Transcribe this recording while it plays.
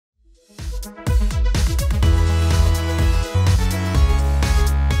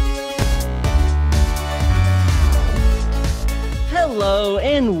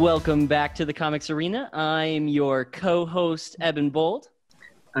welcome back to the Comics Arena. I'm your co-host, Eben Bold.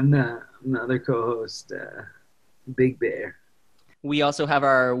 I'm the other co-host, Big Bear. We also have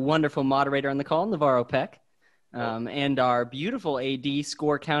our wonderful moderator on the call, Navarro Peck, and our beautiful AD,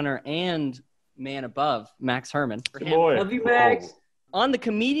 score counter, and man above, Max Herrmann. Good boy. Love you, Max. On the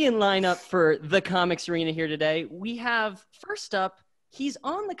comedian lineup for the Comics Arena here today, we have, first up, he's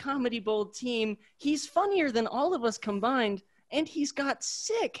on the Comedy Bold team. He's funnier than all of us combined, and he's got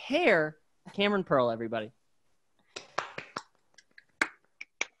sick hair. Cameron Pearl, everybody.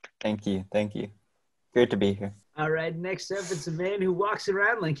 Thank you. Great to be here. All right, next up, it's a man who walks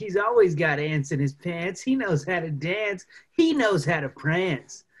around like he's always got ants in his pants. He knows how to dance. He knows how to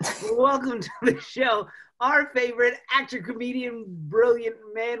prance. Welcome to the show, our favorite actor, comedian, brilliant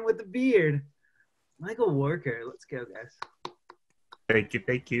man with a beard, Michael Walker. Let's go, guys. Thank you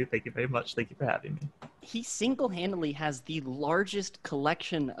very much. Thank you for having me. He single-handedly has the largest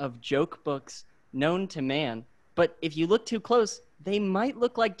collection of joke books known to man, but if you look too close, they might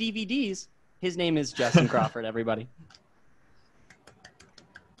look like DVDs. His name is Justin Crawford, everybody.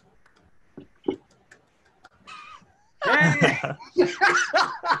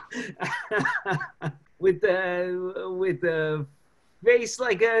 with a face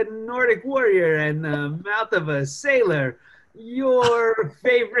like a Nordic warrior and the mouth of a sailor, your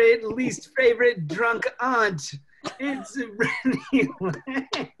favorite, least favorite drunk aunt. It's Brittany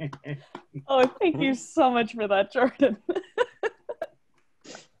Leigh. Oh, thank you so much for that, Jordyn.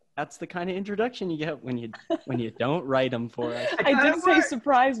 That's the kind of introduction you get when you don't write them for us. I did say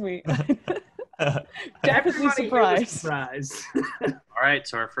surprise me. Definitely surprise. All right,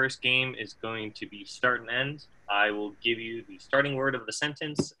 so our first game is going to be start and end. I will give you the starting word of the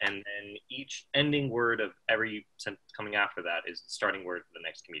sentence, and then each ending word of every sentence coming after that is the starting word for the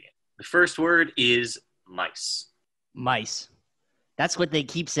next comedian. The first word is mice. Mice. That's what they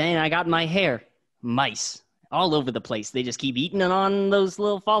keep saying I got in my hair. Mice. All over the place. They just keep eating it on those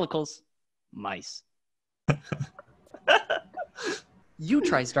little follicles. Mice. You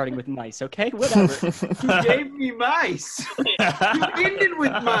try starting with mice, okay? Whatever. You gave me mice. You ended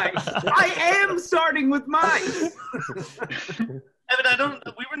with mice. I am starting with mice. Evan,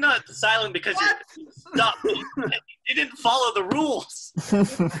 we were not silent because you stopped. You didn't follow the rules.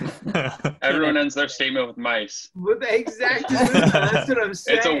 Everyone ends their statement with mice. Exactly. That's what I'm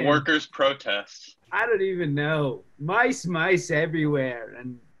saying. It's a workers' protest. I don't even know. Mice everywhere,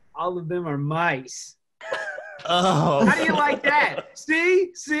 and all of them are mice. Oh. How do you like that?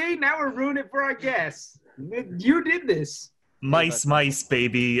 See? Now we're ruining it for our guests. You did this. Mice,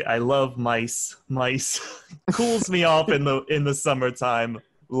 baby. I love mice. Mice cools me off in the summertime.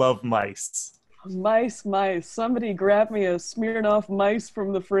 Love mice. Mice. Somebody grab me a Smirnoff mice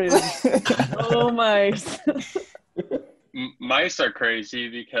from the fridge. Oh, mice. Mice are crazy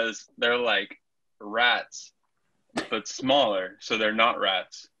because they're like rats, but smaller. So they're not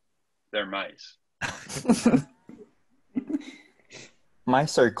rats. They're mice.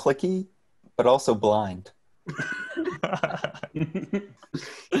 Mice are clicky, but also blind. I'm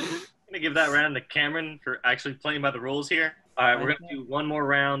gonna give that round to Cameron for actually playing by the rules here. All right, we're gonna do one more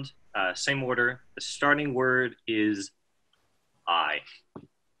round, same order. The starting word is I.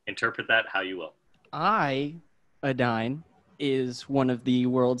 Interpret that how you will. Iodine is one of the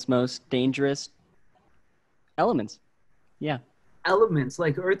world's most dangerous elements. Yeah. Elements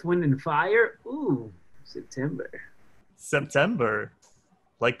like earth, wind, and fire? Ooh, September.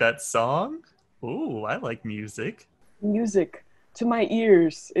 Like that song? Ooh, I like music. Music, to my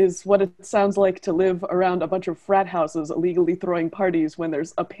ears, is what it sounds like to live around a bunch of frat houses illegally throwing parties when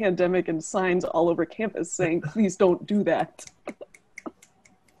there's a pandemic and signs all over campus saying, please don't do that.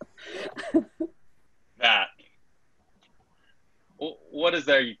 That. What is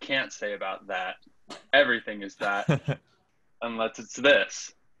there you can't say about that? Everything is that. Unless it's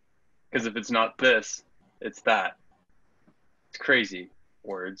this. Because if it's not this, it's that. It's crazy.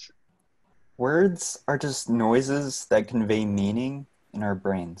 Words. Words are just noises that convey meaning in our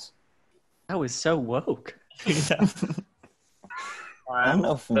brains. That was so woke. Yeah. I don't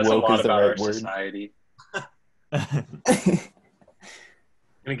know if That's woke a lot is the about right our word. society. I'm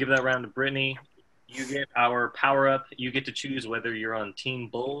gonna give that round to Brittany. You get our power up. You get to choose whether you're on Team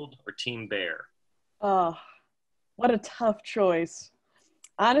Bold or Team Bear. Oh, what a tough choice.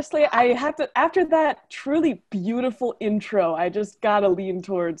 Honestly, I have to, after that truly beautiful intro, I just gotta lean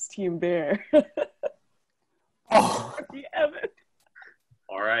towards Team Bear. Oh. Evan.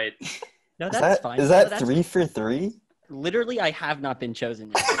 All right. No, that's fine. Is that 3 for 3? literally, I have not been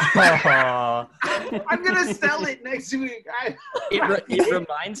chosen yet. Aw. I'm gonna sell it next week. It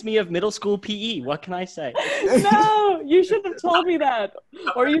reminds me of middle school PE. What can I say? No, you should have told me that.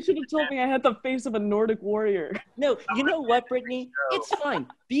 Or you should have told me I had the face of a Nordic warrior. No, you know what, Brittany? It's fine.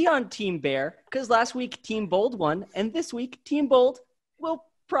 Be on Team Bear, because last week Team Bold won, and this week Team Bold will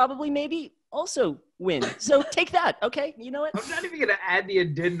probably maybe also win. So take that, okay? You know what? I'm not even gonna add the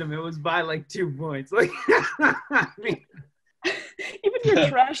addendum. It was by like 2 points. Like, I mean, Even your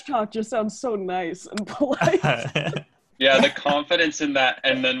trash talk just sounds so nice and polite. Yeah, the confidence in that,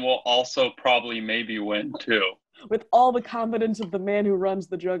 and then we'll also probably maybe win too. With all the confidence of the man who runs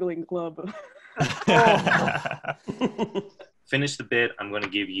the juggling club. Finish the bit. I'm going to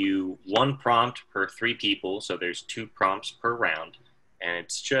give you 1 prompt per 3 people, so there's 2 prompts per round, and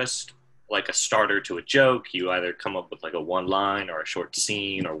it's just like a starter to a joke. You either come up with like a 1 line or a short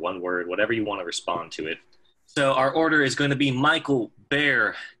scene or 1 word, whatever you want to respond to it. So our order is going to be Michael,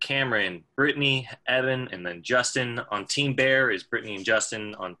 Bear, Cameron, Brittany, Eben, and then Justin. On Team Bear is Brittany and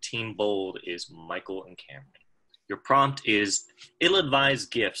Justin. On Team Bold is Michael and Cameron. Your prompt is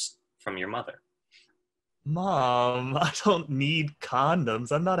ill-advised gifts from your mother. Mom, I don't need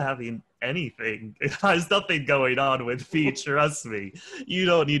condoms. I'm not having anything. There's nothing going on with me, trust me. You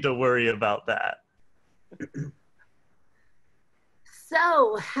don't need to worry about that.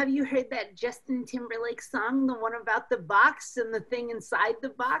 so have you heard that Justin Timberlake song, the one about the box and the thing inside the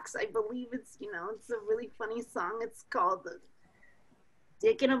box? I believe it's, it's a really funny song. It's called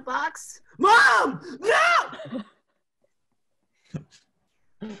Dick in a Box. Mom! No!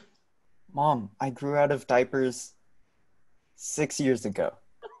 Mom, I grew out of diapers 6 years ago.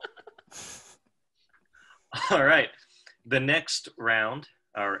 All right. The next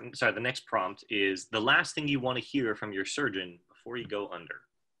the next prompt is the last thing you want to hear from your surgeon before you go under.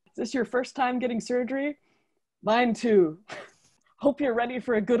 Is this your first time getting surgery? Mine too. Hope you're ready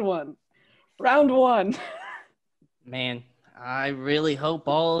for a good one. Round 1. Man, I really hope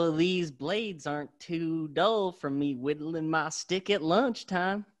all of these blades aren't too dull from me whittling my stick at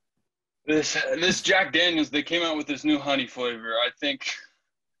lunchtime. This Jack Daniels, they came out with this new honey flavor. I think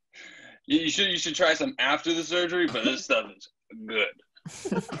you should try some after the surgery, but this stuff is good.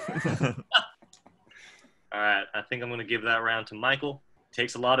 All right. I think I'm going to give that round to Michael. It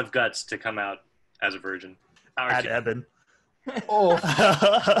takes a lot of guts to come out as a virgin. At Eben. Oh.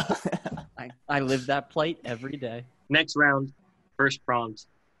 I live that plight every day. Next round, first prompt,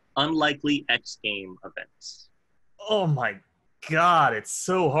 unlikely X game events. Oh my God, it's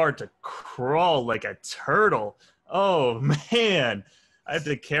so hard to crawl like a turtle. Oh man, I have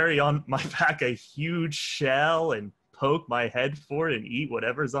to carry on my back a huge shell and poke my head for it and eat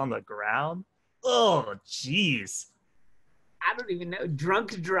whatever's on the ground. Oh, jeez. I don't even know.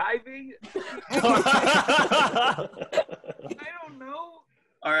 Drunk driving? I don't know.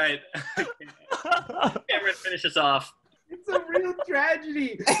 All right. Cameron, finish us off. It's a real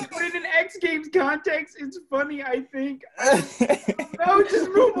tragedy. But in an X Games context, it's funny, I think. No, just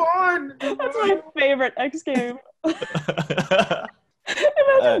move on. That's my favorite X game.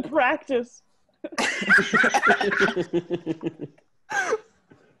 Imagine practice.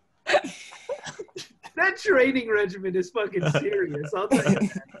 That training regimen is fucking serious. I'll tell you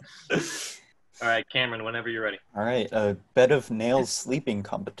that. All right, Cameron, whenever you're ready. All right, a bed of nails sleeping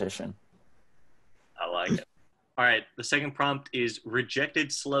competition. I like it. All right, the second prompt is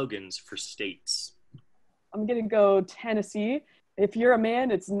rejected slogans for states. I'm going to go Tennessee. If you're a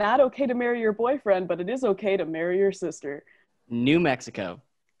man, it's not okay to marry your boyfriend, but it is okay to marry your sister. New Mexico.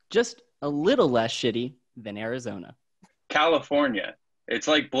 Just a little less shitty than Arizona. California. It's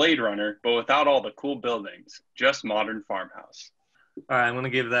like Blade Runner, but without all the cool buildings. Just modern farmhouse. All right, I'm going to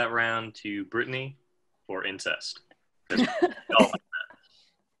give that round to Brittany for incest. Thank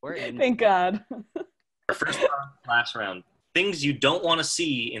God. Our first round, last round. Things you don't want to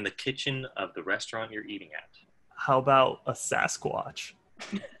see in the kitchen of the restaurant you're eating at. How about a Sasquatch?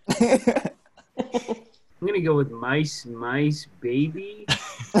 I'm going to go with mice, baby.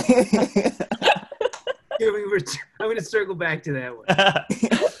 I'm going to circle back to that one.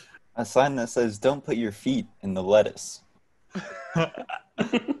 A sign that says, don't put your feet in the lettuce. All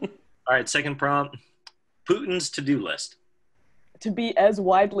right, second prompt. Putin's to-do list. To be as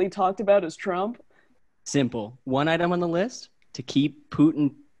widely talked about as Trump. Simple. One item on the list, to keep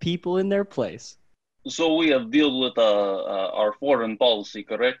Putin people in their place. So we have dealt with our foreign policy,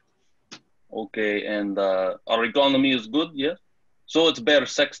 correct? Okay, and our economy is good, yes? So it's bear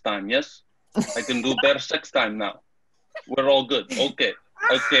sex time, yes? I can do bear sex time now. We're all good. Okay,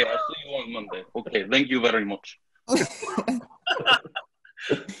 I'll see you on Monday. Okay, thank you very much.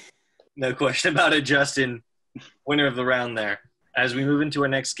 No question about it, Justin. Winner of the round there. As we move into our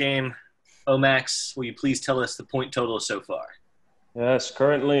next game, Max, will you please tell us the point total so far? Yes,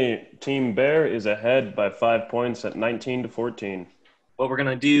 currently Team Bear is ahead by 5 points at 19-14. What we're going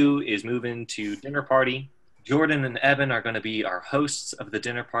to do is move into dinner party. Jordyn and Eben are going to be our hosts of the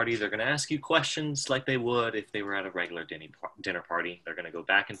dinner party. They're going to ask you questions like they would if they were at a regular dinner party. They're going to go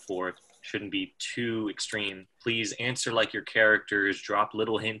back and forth. Shouldn't be too extreme. Please answer like your characters. Drop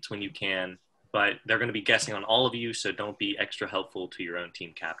little hints when you can. But they're going to be guessing on all of you, so don't be extra helpful to your own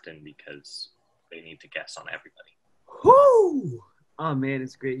team captain because they need to guess on everybody. Whoo! Oh, man,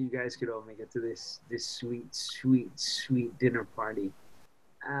 it's great you guys could all make it to this sweet, sweet, sweet dinner party.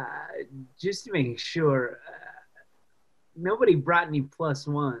 Just to make sure, nobody brought any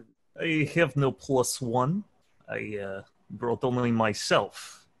 +1. I have no +1. I brought only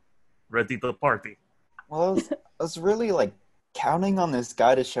myself. Ready to party. Well, I was really like counting on this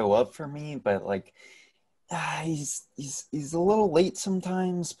guy to show up for me, but like he's a little late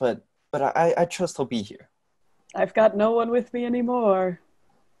sometimes, but I trust he'll be here. I've got no one with me anymore.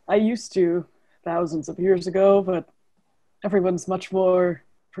 I used to thousands of years ago, but everyone's much more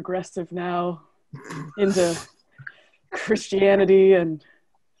progressive now, into Christianity and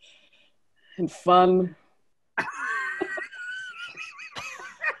fun.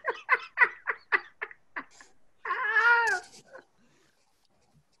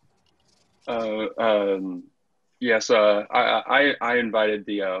 Yes, I invited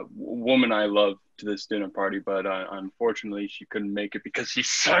the woman I love to this dinner party, but unfortunately she couldn't make it because she's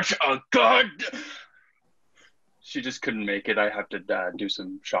such a good. She just couldn't make it. I have to do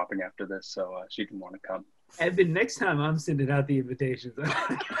some shopping after this, so she didn't want to come. Eben, next time I'm sending out the invitations.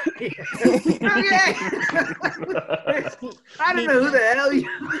 Okay. I don't know who the hell you.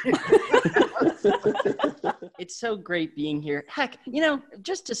 It's so great being here. Heck,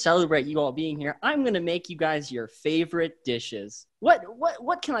 just to celebrate you all being here, I'm going to make you guys your favorite dishes.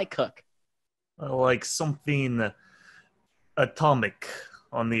 What can I cook? Like something atomic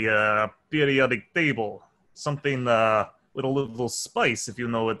on the periodic table. Something with a little spice, if you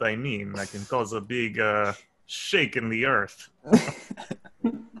know what I mean. That can cause a big shake in the earth.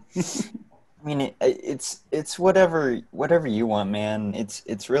 I mean, it's whatever you want, man.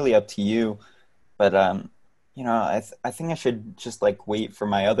 It's really up to you. But I think I should just like wait for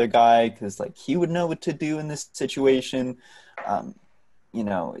my other guy because like he would know what to do in this situation.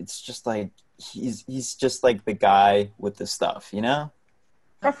 It's just like he's just like the guy with the stuff,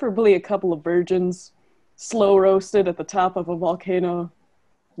 Preferably a couple of virgins, slow roasted at the top of a volcano,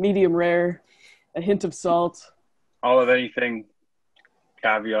 medium rare, a hint of salt. All of anything,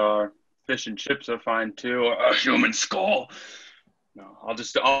 caviar, fish and chips are fine too, or a human skull. No, I'll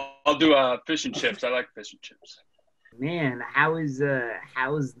do fish and chips. I like fish and chips. Man, how's the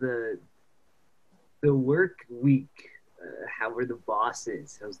work week? How are the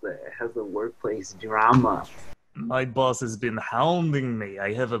bosses? How's the workplace drama? My boss has been hounding me.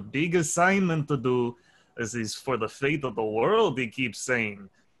 I have a big assignment to do. This is for the fate of the world, he keeps saying.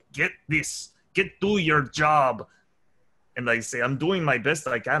 Get do your job. And I say, I'm doing my best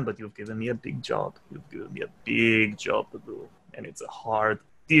I can, but you've given me a big job. You've given me a big job to do. And it's a hard,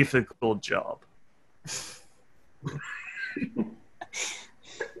 difficult job.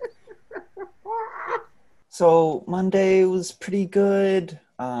 So Monday was pretty good.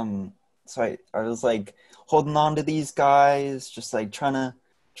 So I was like holding on to these guys, just like trying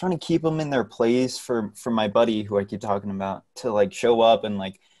to keep them in their place for my buddy who I keep talking about to like show up and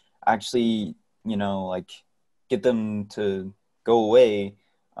like actually, like get them to go away.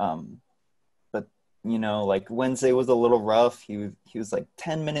 But like Wednesday was a little rough. He was like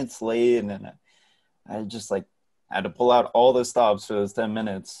 10 minutes late, and then I just like had to pull out all the stops for those 10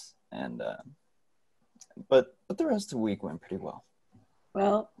 minutes. And but the rest of the week went pretty well.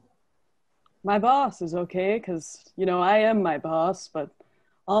 Well, my boss is okay because, I am my boss, but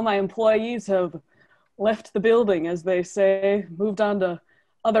all my employees have left the building, as they say, moved on to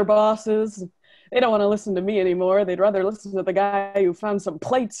other bosses. They don't want to listen to me anymore. They'd rather listen to the guy who found some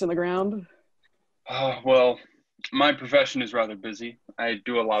plates in the ground. Well, my profession is rather busy. I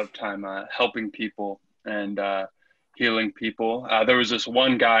do a lot of time helping people and healing people. There was this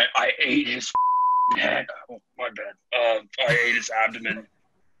one guy, I ate his head. Oh, my bad. I ate his abdomen.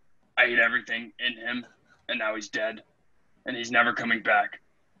 I ate everything in him, and now he's dead, and he's never coming back.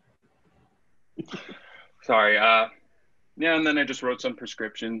 Sorry. Yeah, and then I just wrote some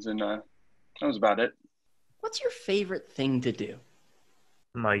prescriptions, and that was about it. What's your favorite thing to do?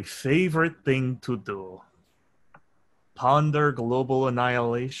 My favorite thing to do. Ponder global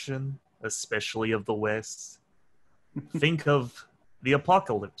annihilation, especially of the West. Think of the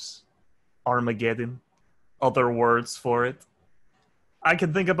apocalypse, Armageddon, other words for it. I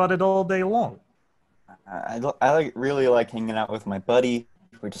can think about it all day long. Really like hanging out with my buddy.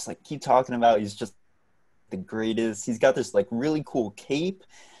 We just like keep talking about he's just the greatest. He's got this like really cool cape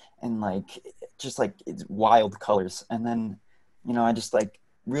and like just like it's wild colors. And then, you know, I just like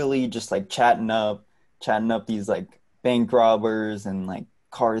really just like chatting up these like bank robbers and like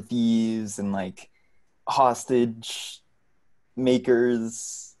car thieves and like hostage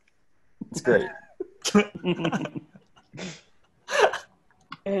makers. It's great.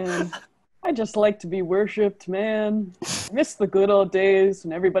 And I just like to be worshipped, man. Miss the good old days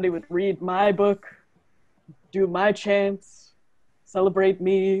when everybody would read my book, do my chants, celebrate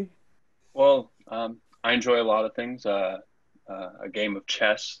me. Well, I enjoy a lot of things. A game of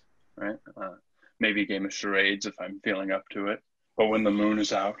chess, right? Maybe a game of charades if I'm feeling up to it. But when the moon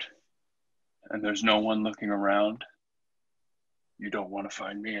is out and there's no one looking around, you don't want to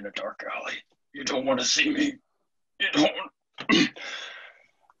find me in a dark alley. You don't want to see me. You don't.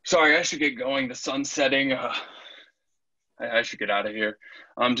 Sorry, I should get going. The sun's setting. I should get out of here.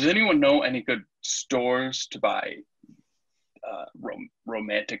 Does anyone know any good stores to buy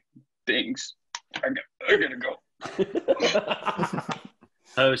romantic things? I gotta go.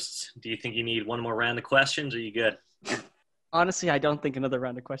 Hosts, do you think you need one more round of questions, or are you good? Honestly, I don't think another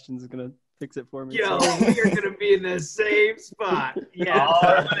round of questions is going to fix it for me. Yo, so. we're going to be in the same spot. Yeah. All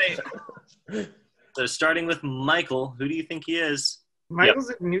right. So starting with Michael, who do you think he is?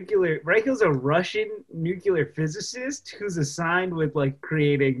 Michael's a Russian nuclear physicist who's assigned with like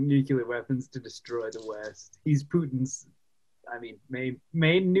creating nuclear weapons to destroy the West. He's Putin's,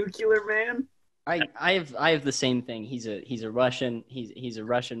 main nuclear man. I have the same thing. He's a Russian. He's a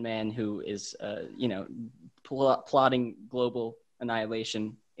Russian man who is plotting global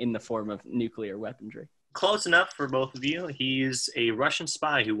annihilation in the form of nuclear weaponry. Close enough for both of you. He's a Russian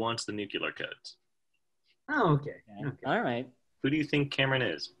spy who wants the nuclear codes. Oh, okay. All right. Who do you think Cameron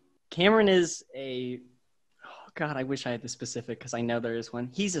is? Cameron is I wish I had the specific because I know there is one.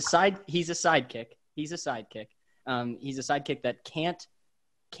 He's a sidekick. He's a sidekick that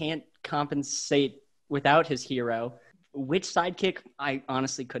can't compensate without his hero. Which sidekick? I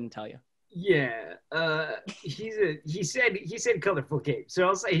honestly couldn't tell you. Yeah. He said colorful cape. So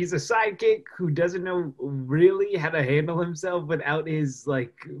I'll say he's a sidekick who doesn't know really how to handle himself without his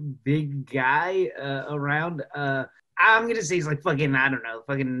like big guy around. I'm gonna say he's like fucking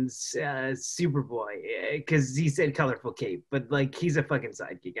Superboy because he said colorful cape, but like he's a fucking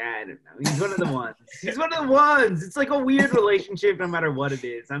sidekick. I don't know. He's one of the ones. He's one of the ones. It's like a weird relationship, no matter what it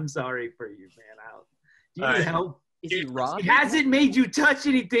is. I'm sorry for you, man. Do you need help? Is he Rob? He hasn't made you touch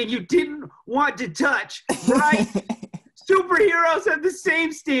anything you didn't want to touch, right? Superheroes have the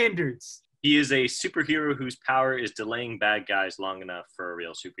same standards. He is a superhero whose power is delaying bad guys long enough for a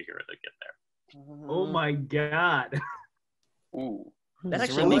real superhero to get there. Oh my god. Ooh. That It's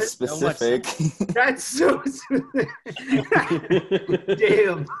actually really makes specific. So much sense. That's so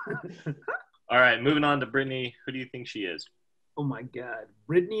damn. All right, moving on to Brittany. Who do you think she is? Oh my god.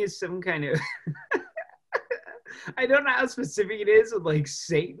 Brittany is some kind of I don't know how specific it is with like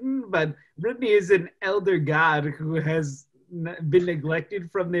Satan, but Brittany is an elder god who has been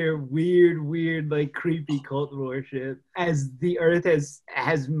neglected from their weird, like creepy cult worship as the earth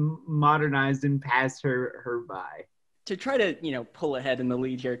has modernized and passed her by. To try to, pull ahead in the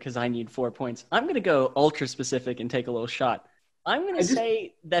lead here because I need 4 points, I'm going to go ultra specific and take a little shot. I'm going to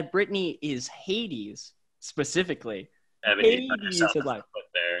say that Brittany is Hades specifically. Evan, Hades you put yourself is in alive. the foot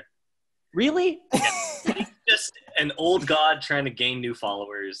there. Really? He's just an old god trying to gain new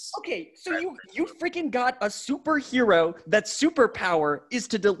followers. Okay, so you freaking got a superhero that's superpower is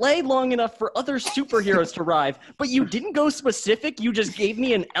to delay long enough for other superheroes to arrive, but you didn't go specific. You just gave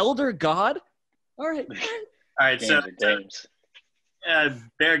me an elder god. All right. All right, Games.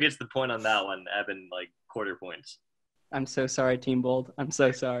 Bear gets the point on that one. Evan, like quarter points. I'm so sorry, Team Bold. I'm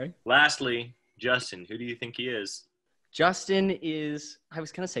so sorry. Lastly, Justin, who do you think he is? Justin is, I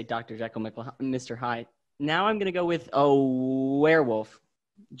was going to say Dr. Jekyll, Mr. Hyde. Now I'm going to go with a werewolf.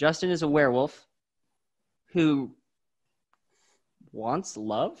 Justin is a werewolf who wants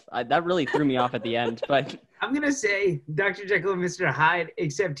love. That really threw me off at the end, but I'm going to say Dr. Jekyll and Mr. Hyde,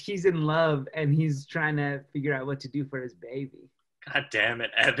 except he's in love and he's trying to figure out what to do for his baby. God damn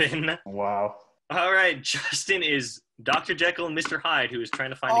it, Evan. Wow. All right, Justin is Dr. Jekyll and Mr. Hyde, who is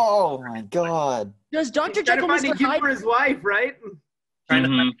trying to find My god. does Dr. He's trying Jekyll to find a Mr. gift Hyde for his wife, right? a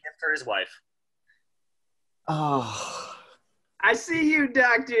gift for his wife. Oh. I see you,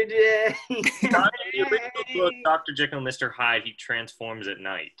 Dr. J. In the original book, Dr. Jekyll and Mr. Hyde, he transforms at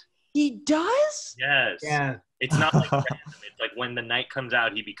night. He does? Yes. Yeah. It's not like random. It's like when the night comes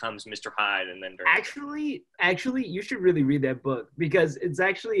out, he becomes Mr. Hyde, and then Actually, you should really read that book because it's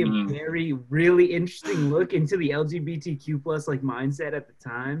actually a very, really interesting look into the LGBTQ plus like mindset at the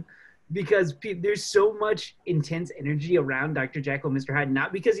time. Because there's so much intense energy around Dr. Jekyll and Mr. Hyde,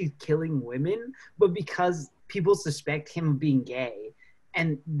 not because he's killing women, but because people suspect him of being gay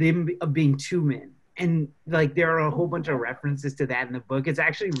and them of being two men. And like there are a whole bunch of references to that in the book. It's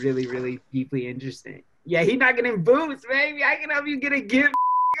actually really, really deeply interesting. Yeah, he knocking in boots, baby. I can help you get a gift.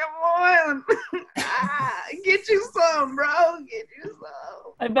 Come on. Get you some, bro. Get you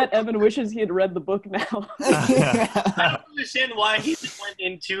some. I bet Eben wishes he had read the book now. I don't understand why he just went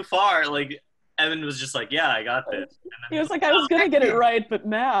in too far. Like, Evan was just like, yeah, I got this. And then He was like, I was going to get it right, but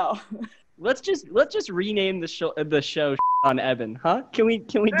now. Let's just rename the show on Eben, huh? Can we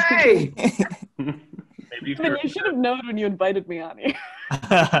Hey! maybe I mean, you should have known when you invited me on here.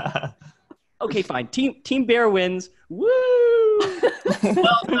 Okay, fine. Team Bear wins. Woo!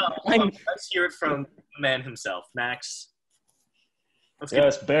 Well, no. Let's hear it from the man himself, Max.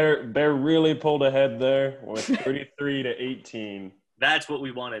 Yes, Bear really pulled ahead there with 33-18. That's what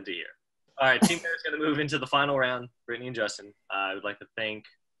we wanted to hear. All right, Team Bear is going to move into the final round. Brittany and Justin, I would like to thank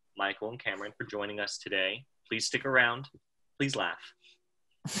Michael and Cameron for joining us today. Please stick around. Please laugh.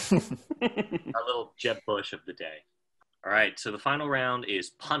 Our little Jeb Bush of the day. All right, so the final round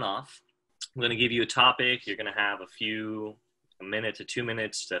is pun off. I'm going to give you a topic. You're going to have a minute to 2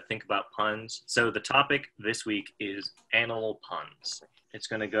 minutes to think about puns. So the topic this week is animal puns. It's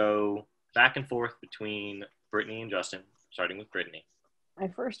going to go back and forth between Brittany and Justin, starting with Brittany. My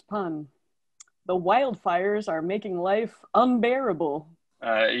first pun. The wildfires are making life unbearable.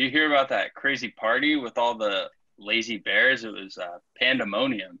 You hear about that crazy party with all the lazy bears? It was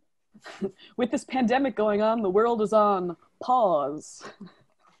pandemonium. With this pandemic going on, the world is on pause.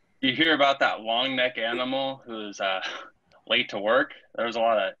 You hear about that long neck animal who's late to work? There was a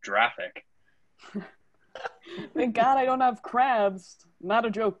lot of traffic. Thank God I don't have crabs. Not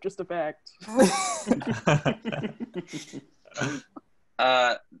a joke, just a fact.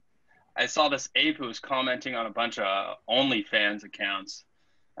 I saw this ape who was commenting on a bunch of OnlyFans accounts.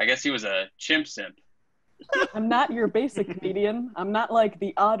 I guess he was a chimp simp. I'm not your basic comedian. I'm not like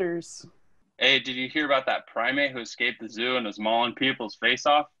the otters. Hey, did you hear about that primate who escaped the zoo and was mauling people's face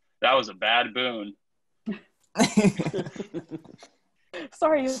off? That was a bad boon.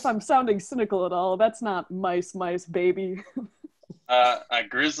 Sorry if I'm sounding cynical at all. That's not mice, baby. A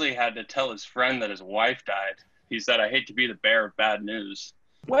grizzly had to tell his friend that his wife died. He said, I hate to be the bearer of bad news.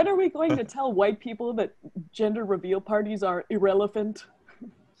 When are we going to tell white people that gender reveal parties are irrelevant?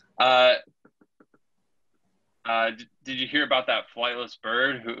 Did you hear about that flightless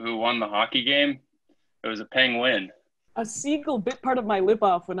bird who won the hockey game? It was a penguin. A seagull bit part of my lip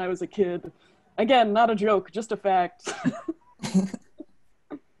off when I was a kid. Again, not a joke, just a fact.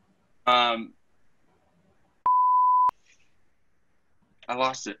 I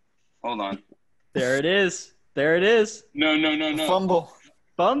lost it. Hold on. There it is. No. Fumble.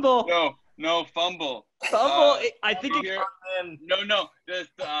 Fumble. No, fumble. Fumble. I think it. No. This,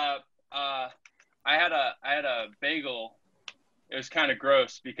 I had a bagel. It was kind of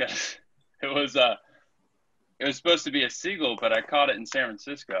gross because it was supposed to be a seagull, but I caught it in San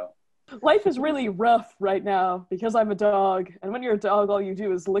Francisco. Life is really rough right now because I'm a dog, and when you're a dog, all you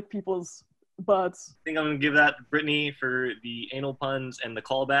do is lick people's butts. I think I'm going to give that to Brittany for the anal puns and the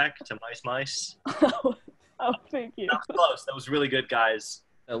callback to Mice. Oh, thank you. That was close. That was really good, guys.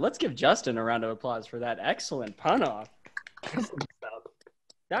 Let's give Justin a round of applause for that excellent pun off.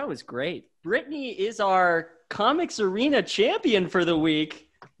 That was great. Brittany is our Comics Arena champion for the week.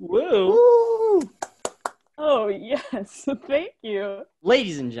 Woo! Woo! Oh, yes. Thank you.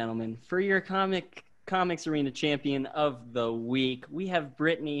 Ladies and gentlemen, for your Comics Arena champion of the week, we have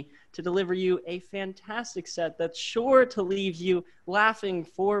Brittany to deliver you a fantastic set that's sure to leave you laughing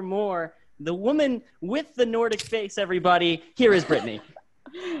for more. The woman with the Nordic face, everybody. Here is Brittany.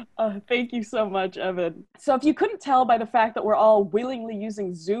 Thank you so much, Evan. So if you couldn't tell by the fact that we're all willingly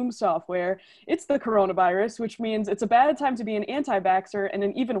using Zoom software, it's the coronavirus, which means it's a bad time to be an anti-vaxxer and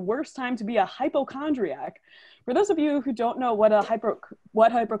an even worse time to be a hypochondriac. For those of you who don't know what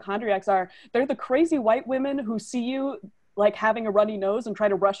hypochondriacs are, they're the crazy white women who see you like having a runny nose and try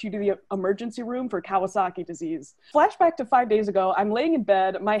to rush you to the emergency room for Kawasaki disease. Flashback to 5 days ago, I'm laying in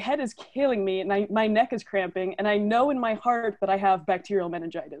bed, my head is killing me, and my neck is cramping, and I know in my heart that I have bacterial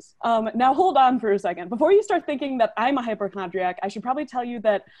meningitis. Now hold on for a second. Before you start thinking that I'm a hypochondriac, I should probably tell you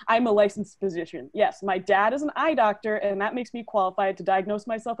that I'm a licensed physician. Yes, my dad is an eye doctor, and that makes me qualified to diagnose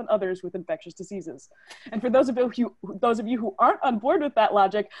myself and others with infectious diseases. And for those of you who aren't on board with that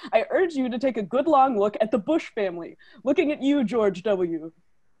logic, I urge you to take a good long look at the Bush family. Looking at you, George W.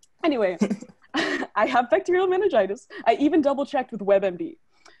 Anyway, I have bacterial meningitis. I even double-checked with WebMD.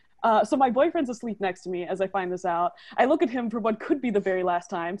 So my boyfriend's asleep next to me as I find this out. I look at him for what could be the very last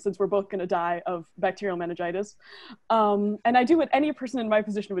time, since we're both going to die of bacterial meningitis. And I do what any person in my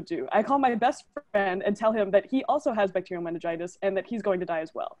position would do. I call my best friend and tell him that he also has bacterial meningitis and that he's going to die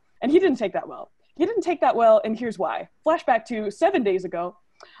as well. And he didn't take that well. He didn't take that well, and here's why. Flashback to 7 days ago.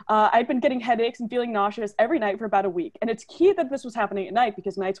 I'd been getting headaches and feeling nauseous every night for about a week. And it's key that this was happening at night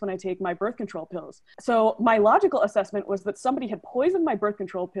because nights when I take my birth control pills. So my logical assessment was that somebody had poisoned my birth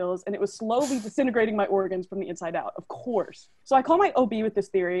control pills and it was slowly disintegrating my organs from the inside out, of course. So I call my OB with this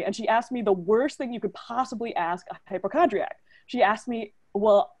theory and she asked me the worst thing you could possibly ask a hypochondriac. She asked me,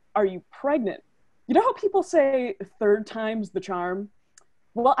 well, are you pregnant? You know how people say third time's the charm?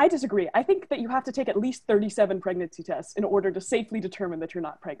 Well, I disagree. I think that you have to take at least 37 pregnancy tests in order to safely determine that you're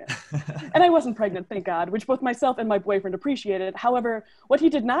not pregnant. And I wasn't pregnant, thank God, which both myself and my boyfriend appreciated. However, what he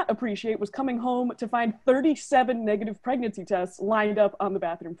did not appreciate was coming home to find 37 negative pregnancy tests lined up on the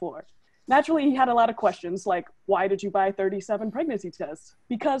bathroom floor. Naturally, he had a lot of questions like, why did you buy 37 pregnancy tests?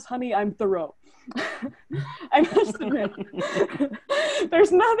 Because, honey, I'm thorough. I must admit,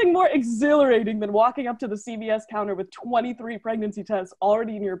 there's nothing more exhilarating than walking up to the CVS counter with 23 pregnancy tests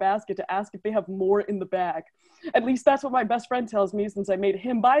already in your basket to ask if they have more in the bag. At least that's what my best friend tells me since I made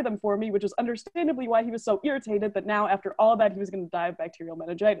him buy them for me, which is understandably why he was so irritated that now after all that he was going to die of bacterial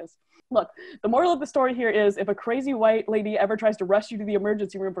meningitis. Look, the moral of the story here is if a crazy white lady ever tries to rush you to the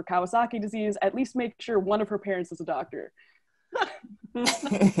emergency room for Kawasaki disease, at least make sure one of her parents is a doctor. That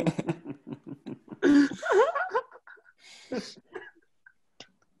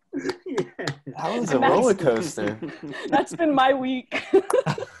was a roller coaster. That's been my week.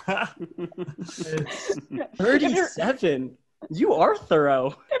 37. You are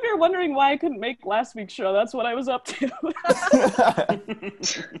thorough. If you're wondering why I couldn't make last week's show, that's what I was up to.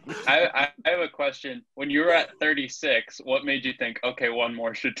 I have a question. When you were at 36, what made you think, okay, one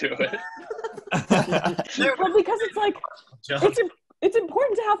more should do it? Well, because it's like, it's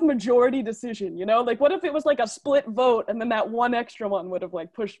important to have majority decision, you know? Like, what if it was like a split vote and then that one extra one would have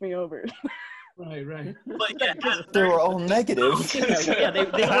like pushed me over? Right. But yeah, They were all negative. Yeah, they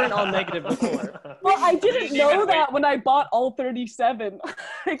weren't all negative before. Well, I didn't know that when I bought all 37.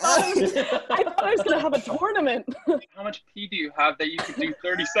 I thought I was going to have a tournament. How much pee do you have that you could do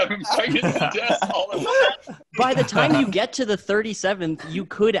 37 pregnancy tests all at once? By the time you get to the 37th, you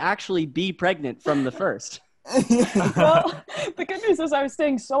could actually be pregnant from the first. Well, the good news is I was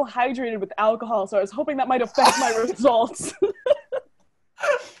staying so hydrated with alcohol, so I was hoping that might affect my results.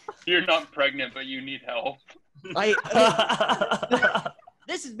 You're not pregnant, but you need help.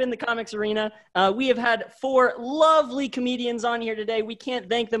 This has been the Comics Arena. We have had 4 lovely comedians on here today. We can't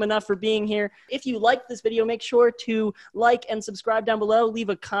thank them enough for being here. If you liked this video, make sure to like and subscribe down below. Leave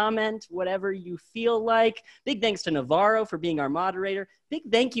a comment, whatever you feel like. Big thanks to Navarro for being our moderator. Big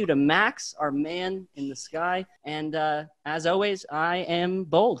thank you to Max, our man in the sky. And as always, I am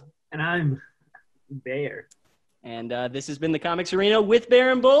Bold. And I'm Bear. And this has been the Comics Arena with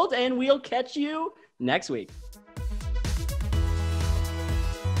Bear and Bold, and we'll catch you next week.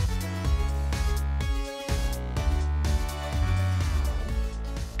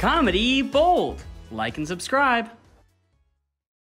 Comedy Bold. Like and subscribe.